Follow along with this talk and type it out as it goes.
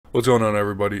What's going on,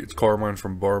 everybody? It's Carmine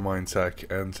from Barmine Tech,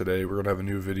 and today we're going to have a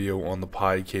new video on the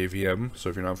PiKVM. So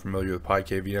if you're not familiar, the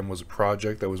PiKVM was a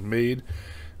project that was made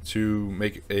to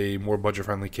make a more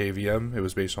budget-friendly KVM. It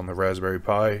was based on the Raspberry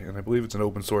Pi, and I believe it's an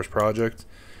open source project.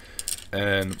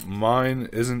 And mine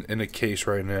isn't in a case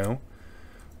right now,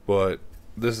 but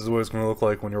this is what it's going to look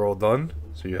like when you're all done.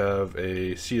 So you have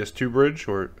a CS2 bridge,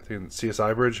 or I think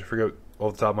CSI bridge, I forget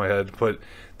off the top of my head, but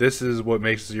this is what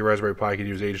makes your Raspberry Pi can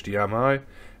use HDMI.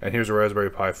 And here's a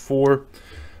Raspberry Pi 4.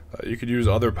 You could use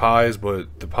other Pis,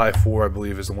 but the Pi 4 I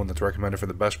believe is the one that's recommended for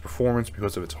the best performance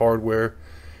because of its hardware.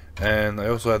 And I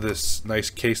also have this nice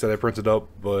case that I printed up,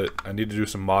 but I need to do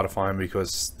some modifying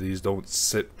because these don't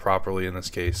sit properly in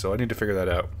this case, so I need to figure that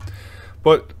out.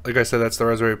 But like I said, that's the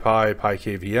Raspberry Pi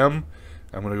PiKVM.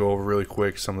 I'm going to go over really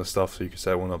quick some of the stuff so you can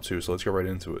set one up too, so let's get right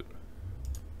into it.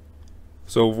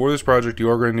 So for this project you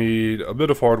are going to need a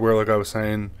bit of hardware, like I was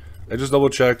saying. I just double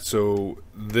checked, so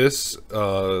this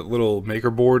little maker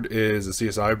board is a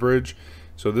CSI bridge.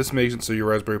 So this makes it so your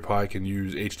Raspberry Pi can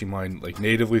use HDMI like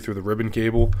natively through the ribbon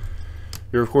cable.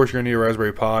 Of course, you're going to need a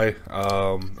Raspberry Pi.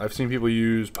 I've seen people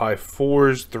use Pi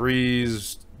 4s,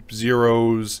 3s,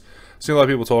 0s. I've seen a lot of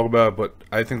people talk about it, but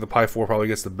I think the Pi 4 probably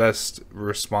gets the best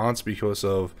response because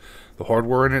of the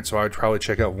hardware in it. So I'd probably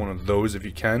check out one of those if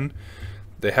you can.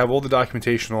 They have all the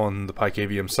documentation on the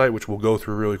PiKVM site, which we'll go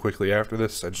through really quickly after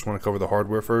this. I just want to cover the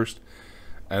hardware first,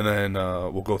 and then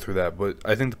we'll go through that. But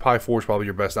I think the Pi 4 is probably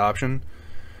your best option.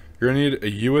 You're going to need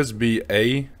a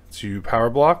USB-A to power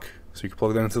block, so you can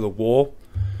plug that into the wall.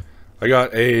 I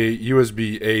got a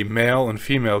USB-A male and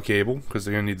female cable, because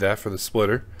they're going to need that for the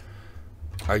splitter.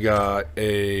 I got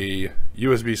a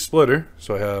USB splitter,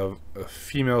 so I have a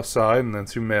female side and then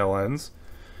two male ends.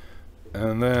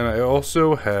 And then I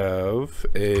also have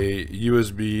a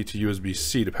USB to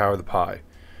USB-C to power the Pi.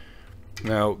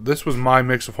 Now, this was my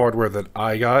mix of hardware that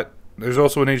I got. There's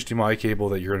also an HDMI cable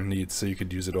that you're going to need so you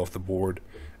could use it off the board.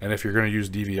 And if you're going to use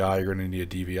DVI, you're going to need a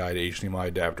DVI to HDMI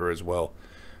adapter as well.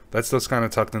 That's kind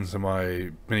of tucked into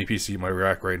my mini PC, my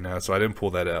rack right now, so I didn't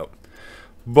pull that out.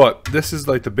 But this is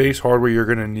like the base hardware you're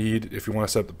going to need if you want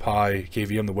to set up the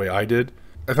PiKVM the way I did.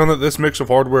 I found that this mix of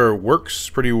hardware works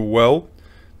pretty well.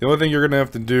 The only thing you're going to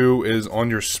have to do is on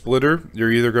your splitter,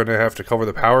 you're either going to have to cover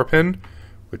the power pin,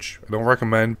 which I don't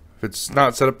recommend. If it's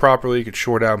not set up properly, you could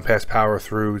short out and pass power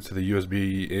through to the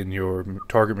USB in your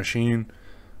target machine.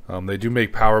 They do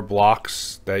make power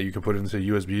blocks that you can put into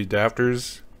USB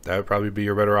adapters. That would probably be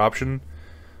your better option.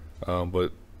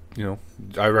 But, you know,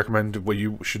 I recommend what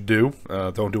you should do.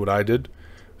 Don't do what I did,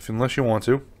 unless you want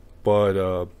to.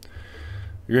 But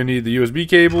you're going to need the USB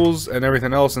cables and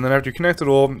everything else, and then after you connect it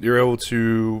all, you're able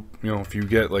to, you know, if you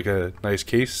get like a nice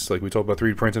case, like we talked about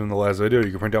 3D printing in the last video,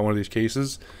 you can print out one of these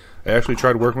cases. I actually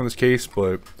tried working with this case,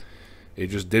 but it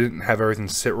just didn't have everything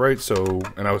sit right, so,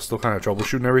 and I was still kind of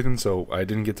troubleshooting everything, so I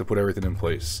didn't get to put everything in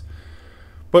place.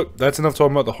 But that's enough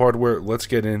talking about the hardware. Let's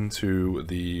get into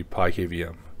the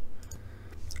PiKVM.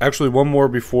 Actually, one more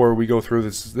before we go through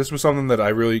this. This was something that I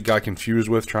really got confused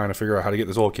with trying to figure out how to get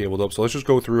this all cabled up. So let's just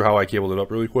go through how I cabled it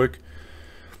up really quick.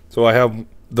 So I have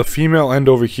the female end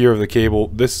over here of the cable.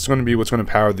 This is going to be what's going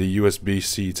to power the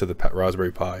USB-C to the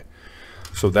Raspberry Pi.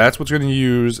 So that's what's going to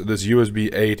use this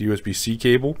USB-A to USB-C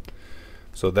cable.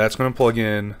 So that's going to plug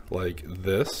in like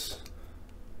this.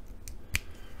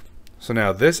 So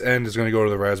now this end is going to go to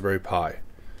the Raspberry Pi.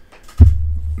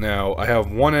 Now, I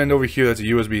have one end over here that's a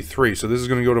USB 3, so this is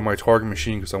going to go to my target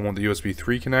machine because I want the USB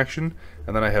 3 connection.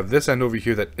 And then I have this end over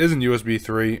here that isn't USB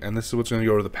 3, and this is what's going to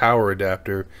go to the power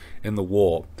adapter in the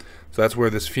wall. So that's where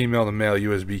this female to male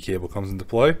USB cable comes into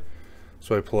play.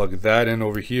 So I plug that in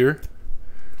over here.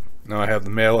 Now I have the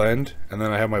male end, and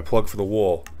then I have my plug for the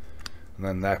wall. And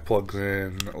then that plugs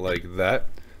in like that.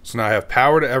 So now I have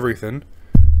power to everything.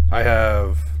 I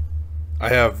have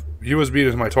USB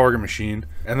to my target machine,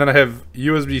 and then I have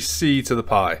USB-C to the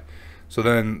Pi. So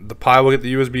then the Pi will get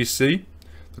the USB-C,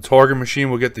 the target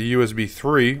machine will get the USB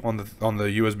 3 on the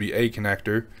USB-A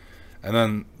connector, and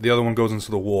then the other one goes into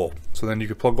the wall. So then you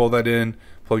can plug all that in,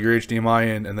 plug your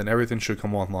HDMI in, and then everything should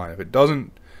come online. If it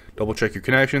doesn't, double check your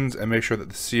connections and make sure that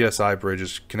the CSI bridge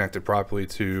is connected properly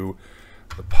to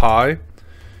the Pi.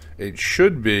 It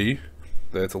should be,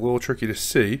 that's a little tricky to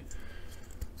see,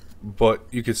 but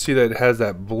you can see that it has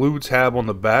that blue tab on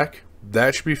the back.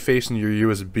 That should be facing your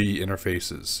USB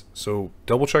interfaces. So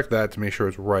double check that to make sure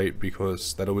it's right,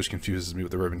 because that always confuses me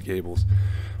with the ribbon cables.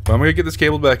 But I'm going to get this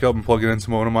cable back up and plug it into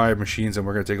one of my machines, and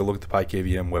we're going to take a look at the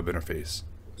PiKVM web interface.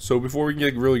 So before we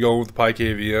get really going with the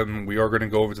PiKVM, we are going to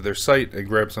go over to their site and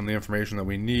grab some of the information that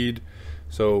we need.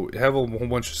 So you have a whole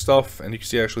bunch of stuff, and you can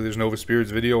see actually there's Nova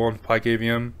Spirit's video on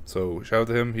PiKVM, so shout out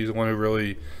to him. He's the one who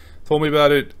really told me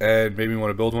about it and made me want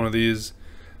to build one of these.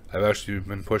 I've actually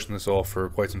been pushing this off for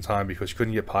quite some time because you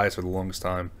couldn't get Pis for the longest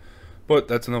time. But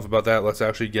that's enough about that. Let's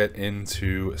actually get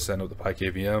into setting up the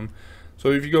PiKVM.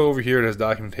 So if you go over here, it has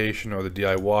documentation or the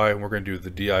DIY, and we're going to do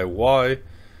the DIY,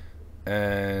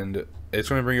 and it's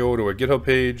going to bring you over to a GitHub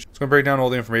page. It's going to break down all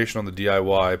the information on the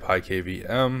DIY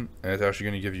PiKVM, and it's actually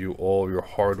going to give you all your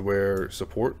hardware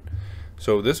support.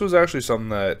 So this was actually something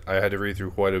that I had to read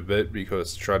through quite a bit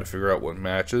because to try to figure out what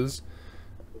matches.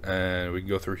 And we can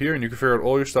go through here, and you can figure out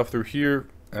all your stuff through here.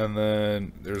 And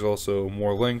then there's also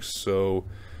more links. So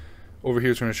over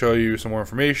here, it's going to show you some more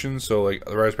information. So like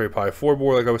the Raspberry Pi 4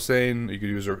 board, like I was saying, you could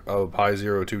use a Pi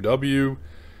 02W.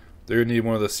 They're going to need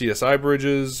one of the CSI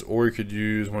bridges, or you could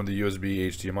use one of the USB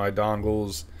HDMI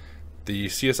dongles. The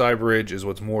CSI bridge is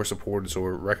what's more supported, so we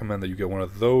recommend that you get one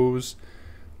of those.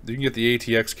 You can get the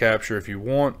ATX capture if you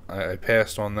want. I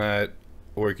passed on that,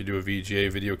 or you could do a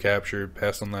VGA video capture,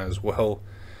 passed on that as well.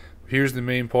 Here's the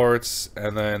main parts,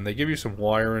 and then they give you some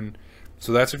wiring.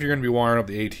 So that's if you're going to be wiring up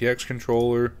the ATX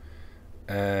controller,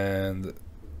 and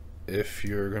if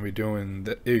you're going to be doing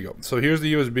that, there you go. So here's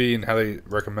the USB and how they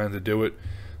recommend to do it.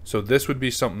 So this would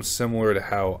be something similar to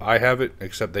how I have it,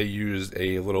 except they used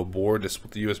a little board to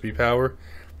split the USB power.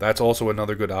 That's also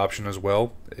another good option as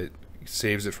well. It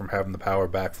saves it from having the power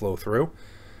backflow through.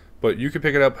 But you can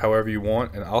pick it up however you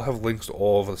want, and I'll have links to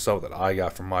all of the stuff that I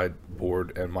got from my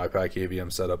board and my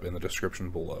PiKVM setup in the description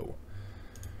below.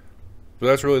 So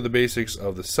that's really the basics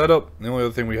of the setup. The only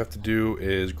other thing we have to do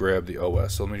is grab the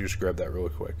OS. So let me just grab that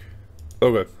really quick.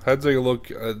 Okay, had to take a look.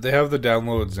 They have the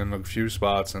downloads in a few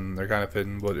spots, and they're kind of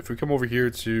hidden. But if we come over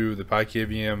here to the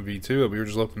PiKVM V2 that we were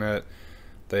just looking at,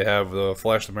 they have the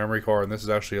flash the memory card, and this is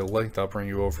actually a link that'll bring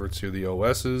you over to the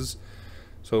OSs.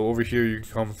 So over here you can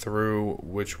come through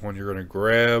which one you're going to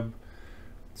grab.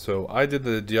 So I did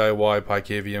the DIY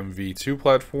PiKVM V2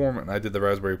 platform, and I did the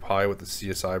Raspberry Pi with the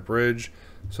CSI bridge.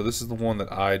 So this is the one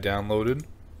that I downloaded.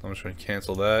 I'm just going to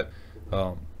cancel that.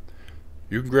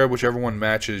 You can grab whichever one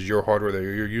matches your hardware that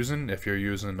you're using. If you're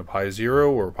using a Pi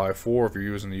 0 or a Pi 4, if you're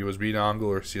using a USB dongle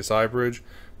or CSI bridge,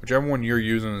 whichever one you're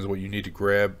using is what you need to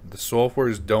grab. The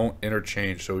softwares don't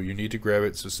interchange, so you need to grab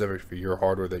it specific for your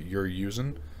hardware that you're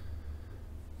using.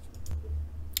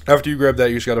 After you grab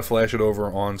that, you just got to flash it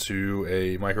over onto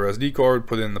a micro SD card,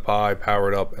 put it in the Pi, power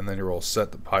it up, and then you're all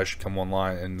set. The Pi should come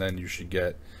online, and then you should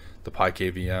get the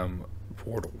PiKVM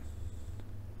portal.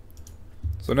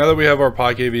 So now that we have our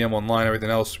PiKVM online,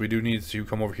 everything else, we do need to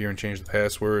come over here and change the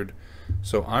password.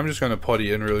 So I'm just going to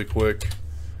putty in really quick,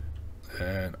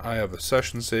 and I have a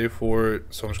session saved for it.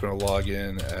 So I'm just going to log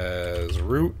in as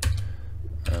root,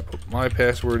 and put my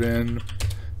password in.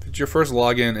 It's your first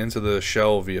login into the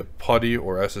shell via PuTTY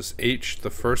or SSH.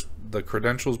 The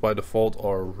credentials by default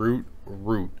are root.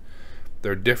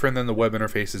 They're different than the web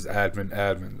interface's admin.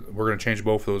 We're going to change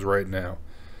both of those right now.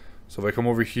 So if I come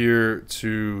over here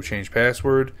to change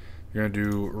password, you're going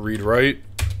to do read write.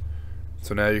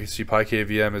 So now you can see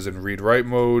PiKVM is in read write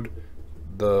mode.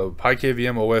 The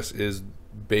PiKVM OS is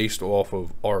based off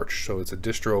of Arch, so it's a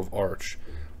distro of Arch.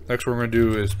 Next what we're going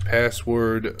to do is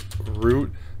password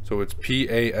root. So it's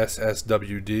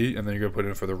PASSWD, and then you're going to put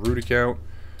in for the root account.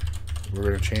 We're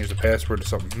going to change the password to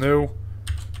something new.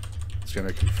 It's going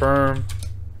to confirm.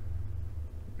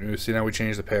 You see now we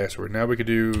changed the password. Now we could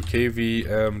do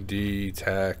KVMD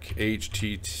TAC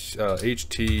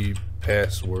HT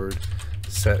password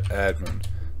set admin.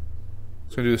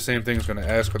 It's going to do the same thing. It's going to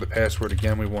ask for the password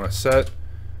again we want to set.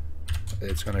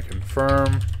 It's going to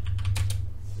confirm.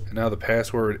 And now the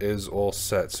password is all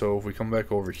set. So if we come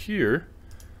back over here,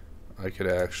 I could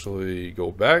actually go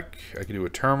back. I could do a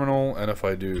terminal, and if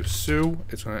I do su,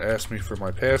 it's going to ask me for my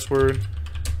password.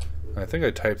 I think I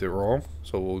typed it wrong,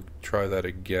 so we'll try that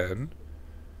again.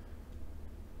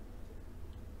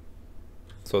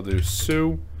 So I'll do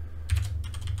su,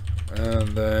 and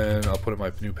then I'll put in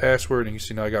my new password, and you can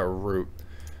see now I got root.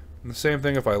 And the same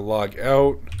thing if I log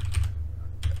out,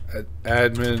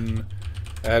 admin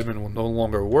will no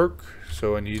longer work,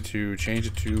 so I need to change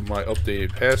it to my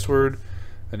updated password.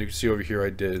 And you can see over here I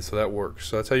did, so that works.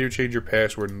 So that's how you change your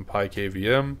password in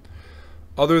PiKVM.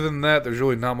 Other than that, there's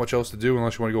really not much else to do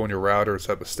unless you want to go on your router and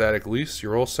set up a static lease.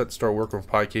 You're all set to start working with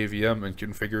PiKVM and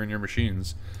configuring your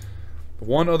machines.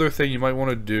 One other thing you might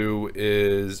want to do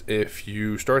is if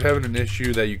you start having an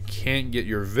issue that you can't get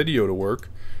your video to work,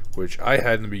 which I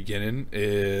had in the beginning,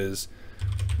 is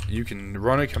you can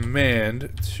run a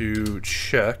command to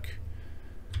check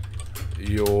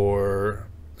your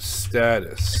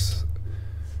status.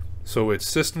 So it's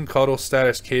system cuddle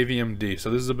status KVMD.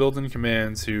 So this is a built-in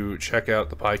command to check out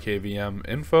the PiKVM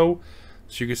info.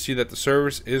 So you can see that the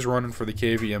service is running for the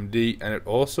KVMD, and it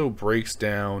also breaks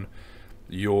down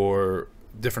your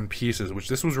different pieces, which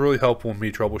this was really helpful in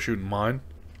me troubleshooting mine.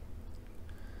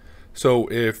 So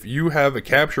if you have a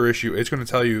capture issue, it's going to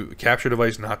tell you capture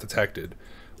device not detected,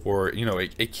 or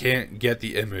it can't get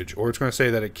the image, or it's going to say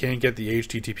that it can't get the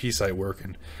HTTP site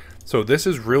working. So this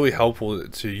is really helpful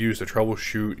to use to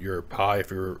troubleshoot your Pi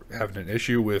if you're having an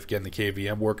issue with getting the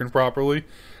KVM working properly.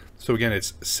 So again,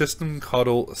 it's system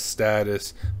cuddle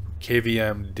status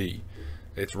KVMD.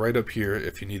 It's right up here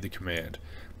if you need the command.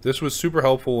 This was super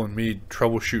helpful in me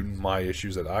troubleshooting my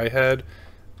issues that I had.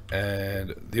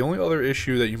 And the only other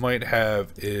issue that you might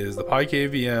have is the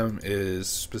PiKVM is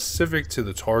specific to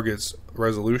the target's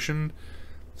resolution.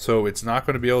 So it's not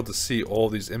going to be able to see all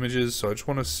these images. So I just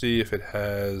want to see if it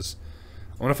has...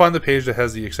 I'm going to find the page that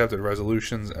has the accepted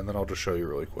resolutions, and then I'll just show you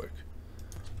really quick.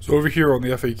 So over here on the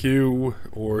FAQ,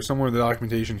 or somewhere in the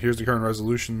documentation, here's the current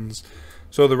resolutions.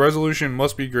 So the resolution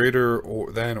must be greater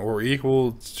than or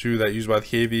equal to that used by the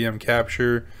KVM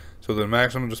capture. So the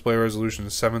maximum display resolution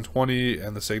is 720,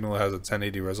 and the signal has a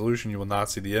 1080 resolution. You will not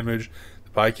see the image.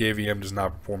 The PiKVM does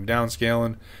not perform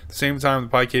downscaling. At the same time,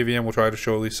 the PiKVM will try to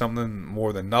show at least something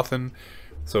more than nothing.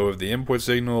 So if the input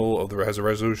signal has a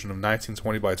resolution of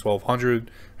 1920 by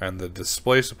 1200 and the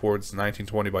display supports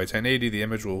 1920 by 1080, the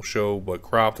image will show but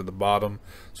cropped at the bottom.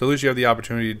 So at least you have the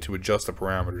opportunity to adjust the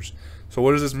parameters. So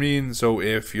what does this mean? So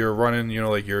if you're running,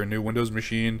 like your new Windows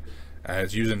machine and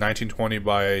it's using 1920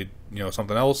 by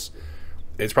something else,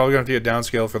 it's probably going to have to get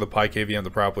downscaled for the PiKVM to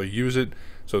properly use it.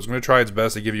 So it's going to try its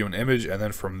best to give you an image, and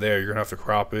then from there you're going to have to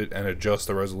crop it and adjust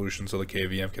the resolution so the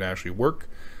KVM can actually work.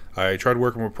 I tried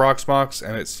working with Proxmox,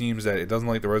 and it seems that it doesn't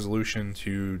like the resolution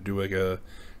to do like a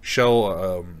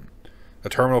shell, a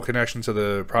terminal connection to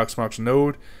the Proxmox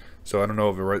node. So I don't know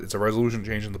if it's a resolution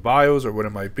change in the BIOS or what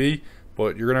it might be,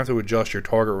 but you're gonna have to adjust your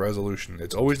target resolution.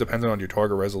 It's always dependent on your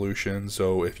target resolution.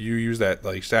 So if you use that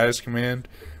like status command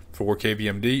for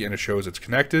KVMD and it shows it's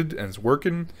connected and it's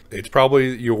working, it's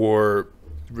probably your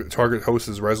target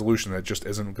host's resolution that just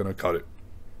isn't gonna cut it.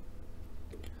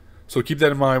 So keep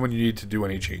that in mind when you need to do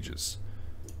any changes.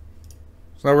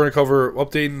 So now we're going to cover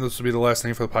updating. This will be the last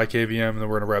thing for the PiKVM, and then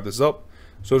we're going to wrap this up.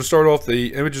 So to start off,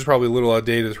 the image is probably a little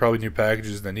outdated. There's probably new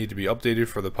packages that need to be updated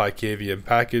for the PiKVM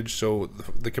package. So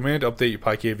the command to update your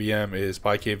PiKVM is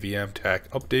PiKVM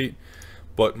tac update.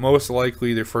 But most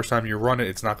likely, the first time you run it,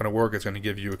 it's not going to work. It's going to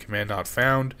give you a command not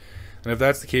found. And if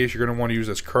that's the case, you're going to want to use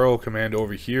this curl command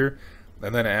over here.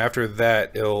 And then after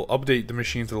that, it'll update the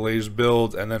machine to the latest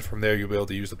build, and then from there you'll be able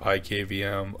to use the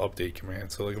PiKVM update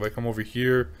command. So like if I come over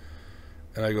here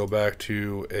and I go back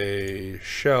to a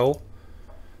shell,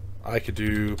 I could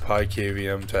do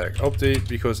PiKVM tac update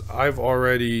because I've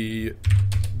already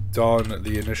done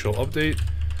the initial update.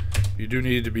 You do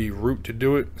need to be root to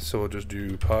do it, so I'll just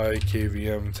do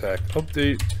PiKVM tac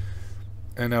update,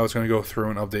 and now it's going to go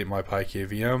through and update my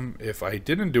PiKVM. If I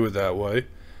didn't do it that way,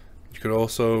 you could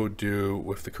also do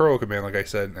with the curl command, like I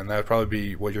said, and that would probably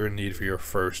be what you're going to need for your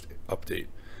first update.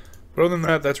 But other than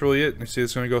that, that's really it. You see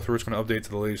it's going to go through, it's going to update to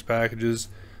the latest packages.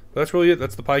 But that's really it.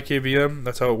 That's the PiKVM.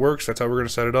 That's how it works. That's how we're going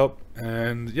to set it up.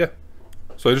 And yeah.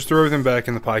 So I just threw everything back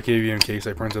in the PiKVM case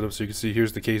I printed up, so you can see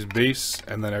here's the case base,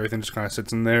 and then everything just kind of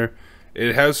sits in there.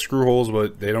 It has screw holes,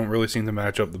 but they don't really seem to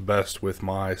match up the best with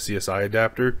my CSI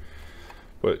adapter.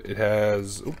 But it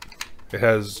has... It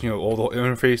has, all the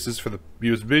interfaces for the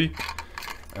USB,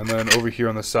 and then over here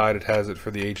on the side it has it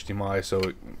for the HDMI, so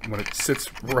when it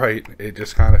sits right, it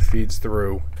just kind of feeds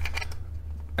through,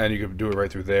 and you can do it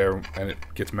right through there, and it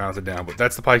gets mounted down. But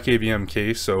that's the PiKVM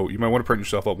case, so you might want to print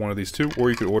yourself up one of these two, or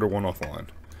you could order one offline.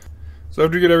 So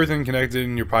after you get everything connected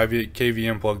and your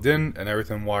PiKVM plugged in and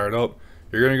everything wired up,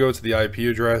 you're going to go to the IP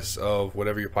address of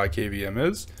whatever your PiKVM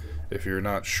is. If you're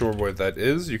not sure what that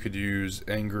is, you could use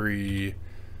Angry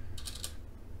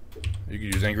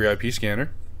IP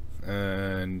scanner,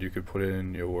 and you could put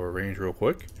in your range real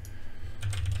quick.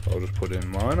 I'll just put in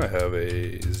mine. I have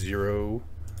a 0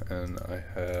 and I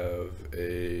have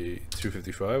a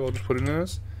 255. I'll just put it in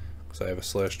as, because I have a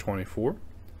 /24.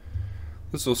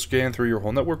 This will scan through your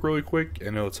whole network really quick,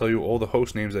 and it'll tell you all the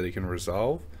host names that it can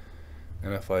resolve.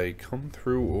 And if I come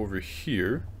through over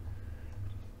here,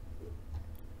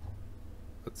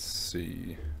 let's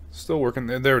see. Still working.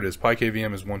 There it is.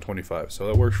 PiKVM is 125. So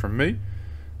that works for me.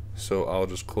 So I'll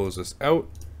just close this out.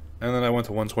 And then I went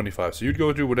to 125. So you'd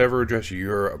go to whatever address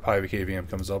your PiKVM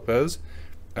comes up as.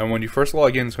 And when you first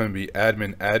log in, it's going to be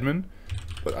admin admin.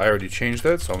 But I already changed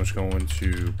that. So I'm just going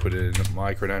to put in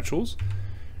my credentials.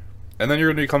 And then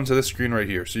you're going to come to this screen right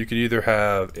here. So you could either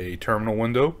have a terminal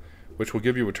window, which will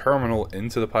give you a terminal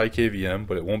into the PiKVM,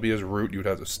 but it won't be as root. You would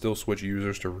have to still switch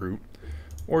users to root.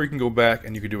 Or you can go back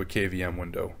and you could do a KVM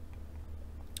window.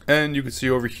 And you can see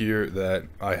over here that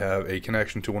I have a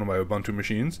connection to one of my Ubuntu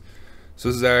machines. So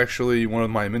this is actually one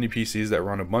of my mini PCs that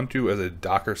run Ubuntu as a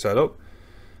Docker setup.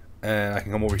 And I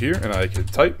can come over here and I can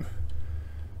type.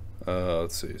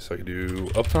 Let's see, so I can do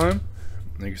uptime.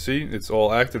 And you can see it's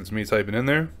all active. It's me typing in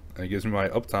there. And it gives me my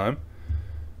uptime.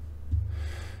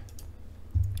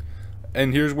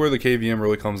 And here's where the KVM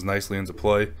really comes nicely into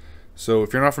play. So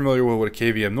if you're not familiar with what a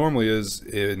KVM normally is,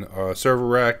 in a server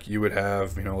rack you would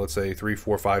have, let's say 3,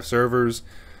 4, 5 servers.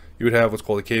 You would have what's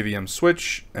called a KVM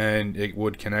switch, and it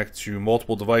would connect to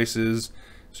multiple devices.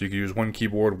 So you could use one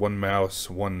keyboard, one mouse,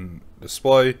 one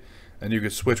display, and you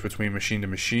could switch between machine to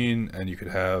machine, and you could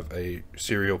have a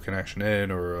serial connection in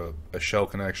or a shell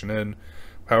connection in,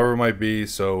 however it might be.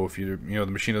 So if the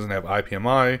machine doesn't have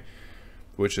IPMI,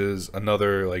 which is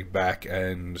another like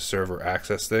back-end server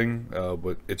access thing,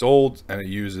 but it's old and it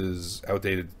uses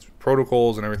outdated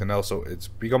protocols and everything else, so it's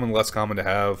becoming less common to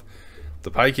have.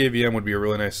 The PiKVM would be a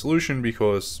really nice solution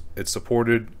because it's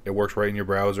supported, it works right in your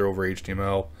browser over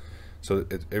HTML, so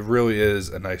it really is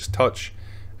a nice touch.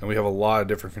 And we have a lot of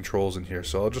different controls in here,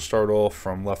 so I'll just start off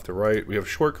from left to right. We have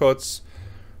shortcuts,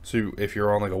 so if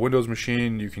you're on like a Windows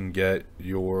machine, you can get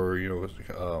your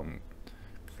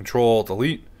Control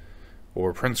Delete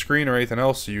or print screen or anything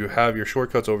else. So you have your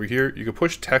shortcuts over here. You can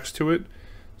push text to it.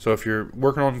 So if you're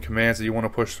working on commands that you want to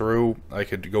push through, I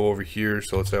could go over here.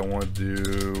 So let's say I want to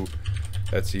do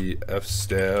Etsy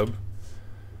fstab.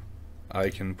 I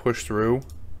can push through,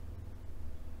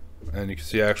 and you can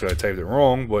see actually I typed it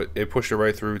wrong, but it pushed it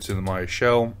right through to my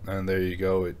shell, and there you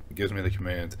go. It gives me the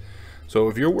command. So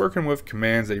if you're working with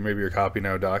commands that maybe you're copying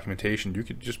out of documentation, you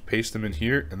could just paste them in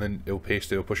here, and then it'll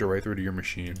push it right through to your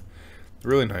machine.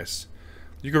 Really nice.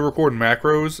 You can record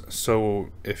macros, so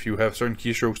if you have certain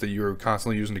keystrokes that you're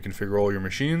constantly using to configure all your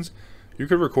machines, you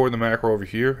could record the macro over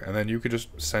here, and then you could just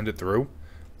send it through.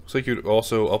 Looks like you'd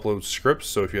also upload scripts,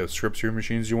 so if you have scripts to your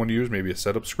machines you want to use, maybe a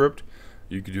setup script,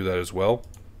 you could do that as well.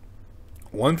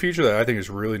 One feature that I think is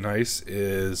really nice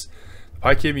is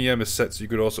PiKVM is set so you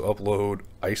could also upload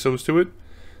ISOs to it.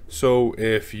 So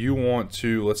if you want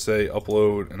to, let's say,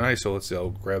 upload an ISO, let's say I'll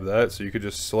grab that, so you could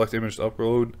just select image to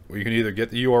upload, or you can either get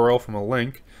the URL from a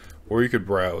link, or you could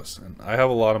browse. And I have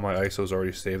a lot of my ISOs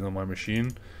already saved on my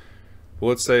machine. But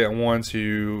let's say I want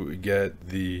to get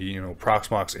the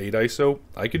Proxmox 8 ISO,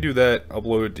 I could do that,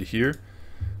 upload it to here,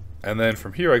 and then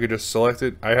from here I could just select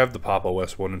it. I have the Pop!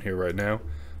 OS one in here right now.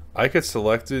 I could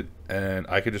select it and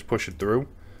I could just push it through,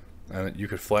 and you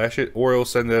could flash it, or it'll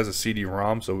send it as a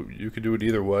CD-ROM, so you could do it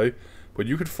either way. But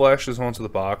you could flash this onto the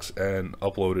box and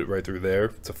upload it right through there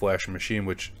to flash a machine,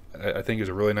 which I think is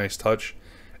a really nice touch.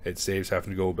 It saves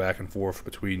having to go back and forth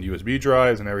between USB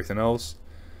drives and everything else.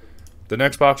 The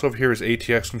next box over here is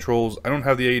ATX controls. I don't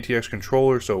have the ATX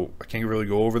controller, so I can't really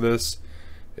go over this.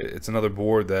 It's another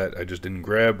board that I just didn't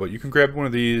grab, but you can grab one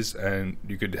of these and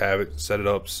you could have it set it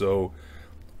up so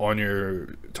on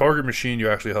your target machine you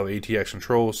actually have ATX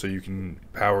controls, so you can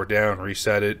power down,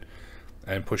 reset it,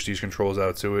 and push these controls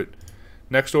out to it.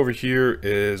 Next over here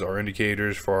is our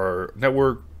indicators for our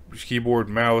network, keyboard,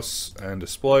 mouse, and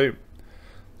display.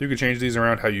 You can change these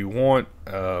around how you want.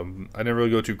 I didn't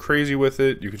really go too crazy with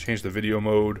it. You can change the video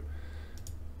mode,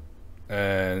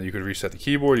 and you could reset the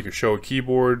keyboard. You could show a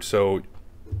keyboard, so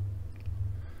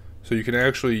you can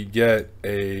actually get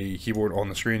a keyboard on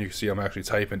the screen. You can see I'm actually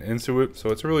typing into it, so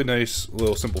it's a really nice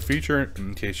little simple feature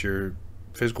in case your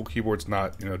physical keyboard's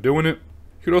not doing it.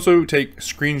 You could also take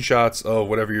screenshots of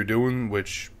whatever you're doing,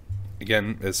 which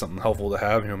again is something helpful to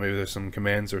have. Maybe there's some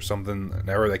commands or something, an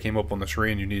error that came up on the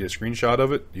screen, you need a screenshot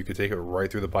of it. You could take it right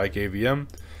through the PiKVM,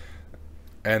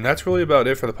 and that's really about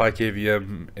it for the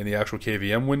PiKVM in the actual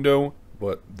KVM window.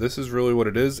 But this is really what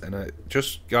it is, and I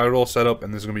just got it all set up,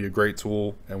 and this is going to be a great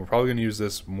tool, and we're probably going to use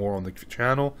this more on the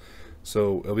channel,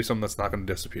 so it'll be something that's not going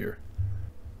to disappear.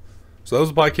 So that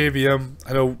was the PiKVM.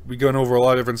 I know we've gone over a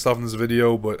lot of different stuff in this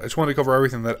video, but I just wanted to cover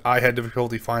everything that I had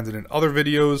difficulty finding in other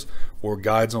videos or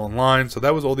guides online. So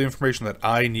that was all the information that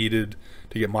I needed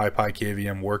to get my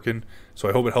PiKVM working. So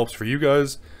I hope it helps for you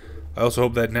guys. I also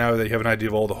hope that now that you have an idea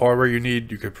of all the hardware you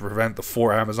need, you could prevent the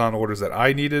 4 Amazon orders that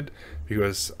I needed,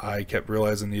 because I kept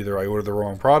realizing either I ordered the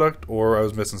wrong product or I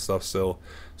was missing stuff still.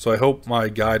 So I hope my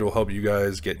guide will help you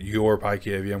guys get your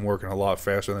PiKVM working a lot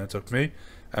faster than it took me,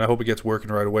 and I hope it gets working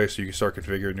right away so you can start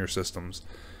configuring your systems.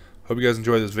 Hope you guys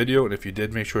enjoyed this video, and if you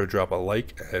did, make sure to drop a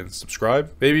like and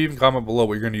subscribe. Maybe even comment below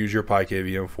what you're going to use your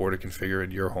PiKVM for to configure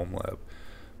in your home lab.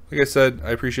 Like I said,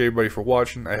 I appreciate everybody for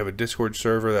watching. I have a Discord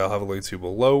server that I'll have a link to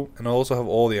below, and I'll also have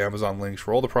all the Amazon links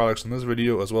for all the products in this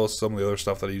video, as well as some of the other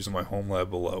stuff that I use in my home lab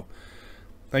below.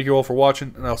 Thank you all for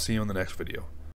watching, and I'll see you in the next video.